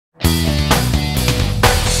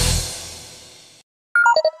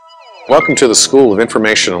Welcome to the School of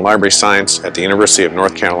Information and Library Science at the University of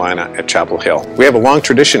North Carolina at Chapel Hill. We have a long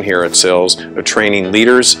tradition here at SILS of training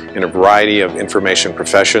leaders in a variety of information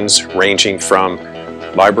professions ranging from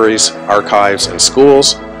libraries, archives, and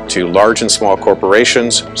schools to large and small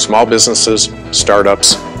corporations, small businesses,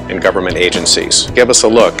 startups, and government agencies. Give us a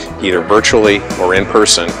look, either virtually or in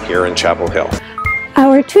person, here in Chapel Hill.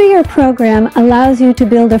 Our two-year program allows you to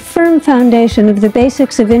build a firm foundation of the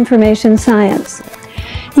basics of information science.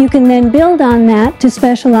 You can then build on that to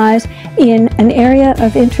specialize in an area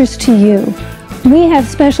of interest to you. We have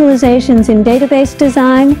specializations in database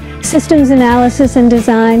design, systems analysis and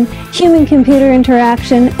design, human-computer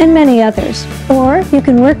interaction, and many others. Or you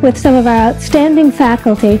can work with some of our outstanding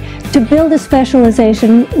faculty to build a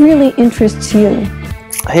specialization that really interests you.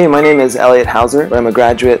 Hey, my name is Elliot Hauser. I'm a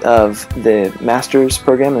graduate of the Master's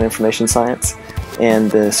Program in Information Science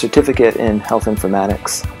and the Certificate in Health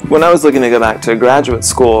Informatics. When I was looking to go back to graduate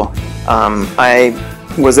school, I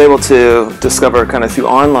was able to discover kind of through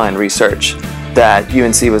online research that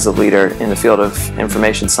UNC was a leader in the field of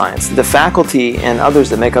information science. The faculty and others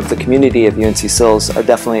that make up the community of UNC SILS are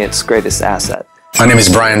definitely its greatest asset. My name is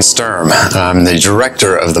Brian Sturm. I'm the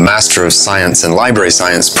director of the Master of Science in Library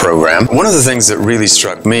Science program. One of the things that really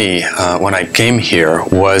struck me when I came here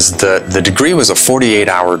was that the degree was a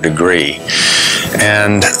 48-hour degree.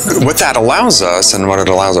 And what that allows us, and what it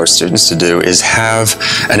allows our students to do, is have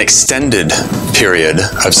an extended period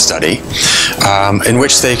of study in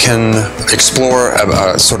which they can explore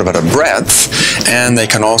sort of at a breadth, and they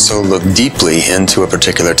can also look deeply into a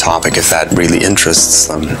particular topic if that really interests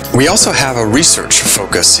them. We also have a research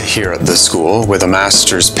focus here at the school with a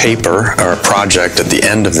master's paper or a project at the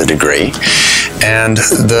end of the degree. And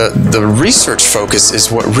the research focus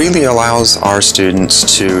is what really allows our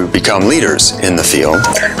students to become leaders in the field.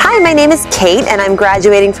 Hi, my name is Kate and I'm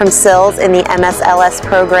graduating from SILS in the MSLS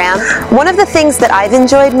program. One of the things that I've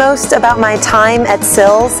enjoyed most about my time at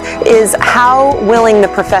SILS is how willing the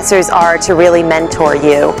professors are to really mentor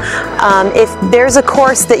you. If there's a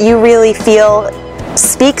course that you really feel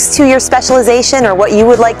speaks to your specialization or what you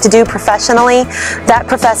would like to do professionally, that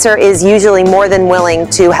professor is usually more than willing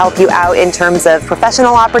to help you out in terms of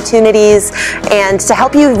professional opportunities and to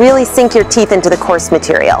help you really sink your teeth into the course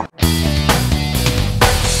material.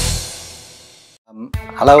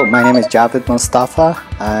 Hello, my name is Javed Mustafa.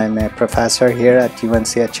 I'm a professor here at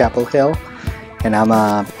UNC at Chapel Hill, and I'm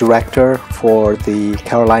a director for the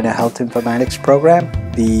Carolina Health Informatics program.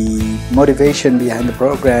 The motivation behind the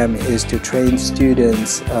program is to train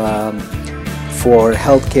students for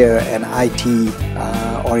healthcare and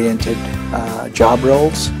IT-oriented job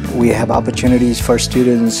roles. We have opportunities for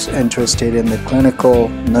students interested in the clinical,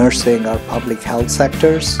 nursing, or public health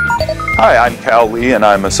sectors. Hi, I'm Cal Lee, and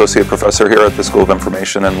I'm Associate Professor here at the School of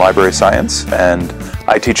Information and Library Science, and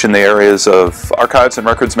I teach in the areas of archives and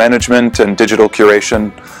records management and digital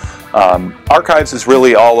curation. Archives is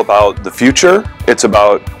really all about the future. It's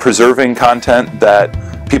about preserving content that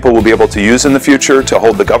people will be able to use in the future, to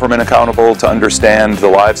hold the government accountable, to understand the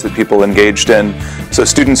lives that people engaged in. So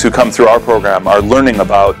students who come through our program are learning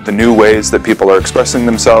about the new ways that people are expressing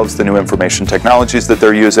themselves, the new information technologies that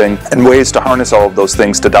they're using, and ways to harness all of those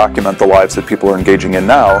things to document the lives that people are engaging in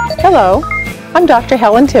now. Hello, I'm Dr.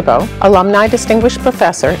 Helen Thibault, Alumni Distinguished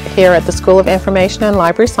Professor here at the School of Information and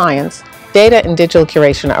Library Science. Data and digital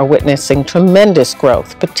curation are witnessing tremendous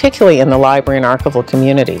growth, particularly in the library and archival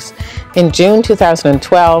communities. In June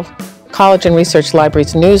 2012, College and Research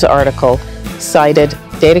Libraries news article cited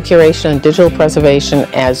data curation and digital preservation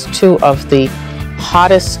as two of the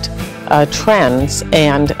hottest trends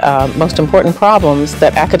and most important problems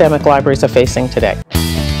that academic libraries are facing today.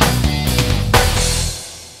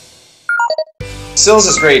 SILS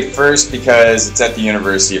is great first because it's at the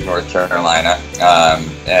University of North Carolina,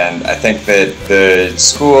 and I think that the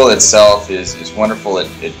school itself is wonderful at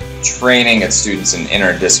training its students in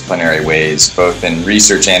interdisciplinary ways, both in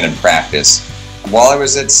research and in practice. While I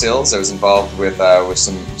was at SILS, I was involved with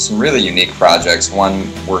some really unique projects. One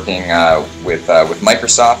working with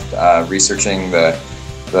Microsoft, researching the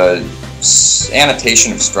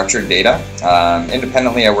annotation of structured data.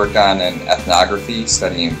 Independently, I worked on an ethnography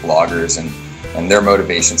studying bloggers and their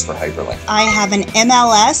motivations for hyperlink. I have an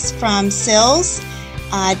MLS from SILS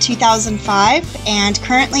 2005, and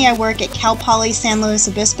currently I work at Cal Poly San Luis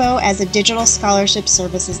Obispo as a digital scholarship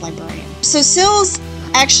services librarian. So SILS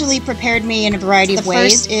actually prepared me in a variety of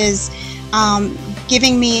ways. The first is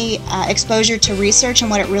giving me exposure to research and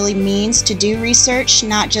what it really means to do research,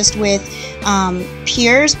 not just with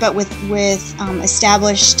peers, but with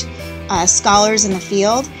established scholars in the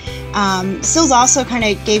field. SILS also kind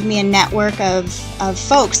of gave me a network of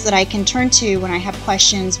folks that I can turn to when I have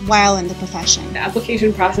questions while in the profession. The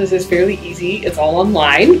application process is fairly easy. It's all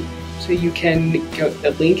online, so you can go,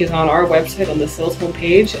 the link is on our website on the SILS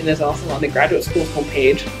homepage and is also on the graduate school's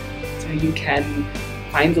homepage. So you can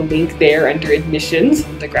find the link there under admissions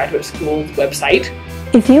on the graduate school's website.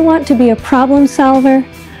 If you want to be a problem solver,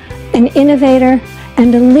 an innovator,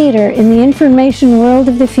 and a leader in the information world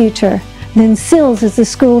of the future, then SILS is the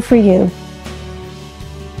school for you.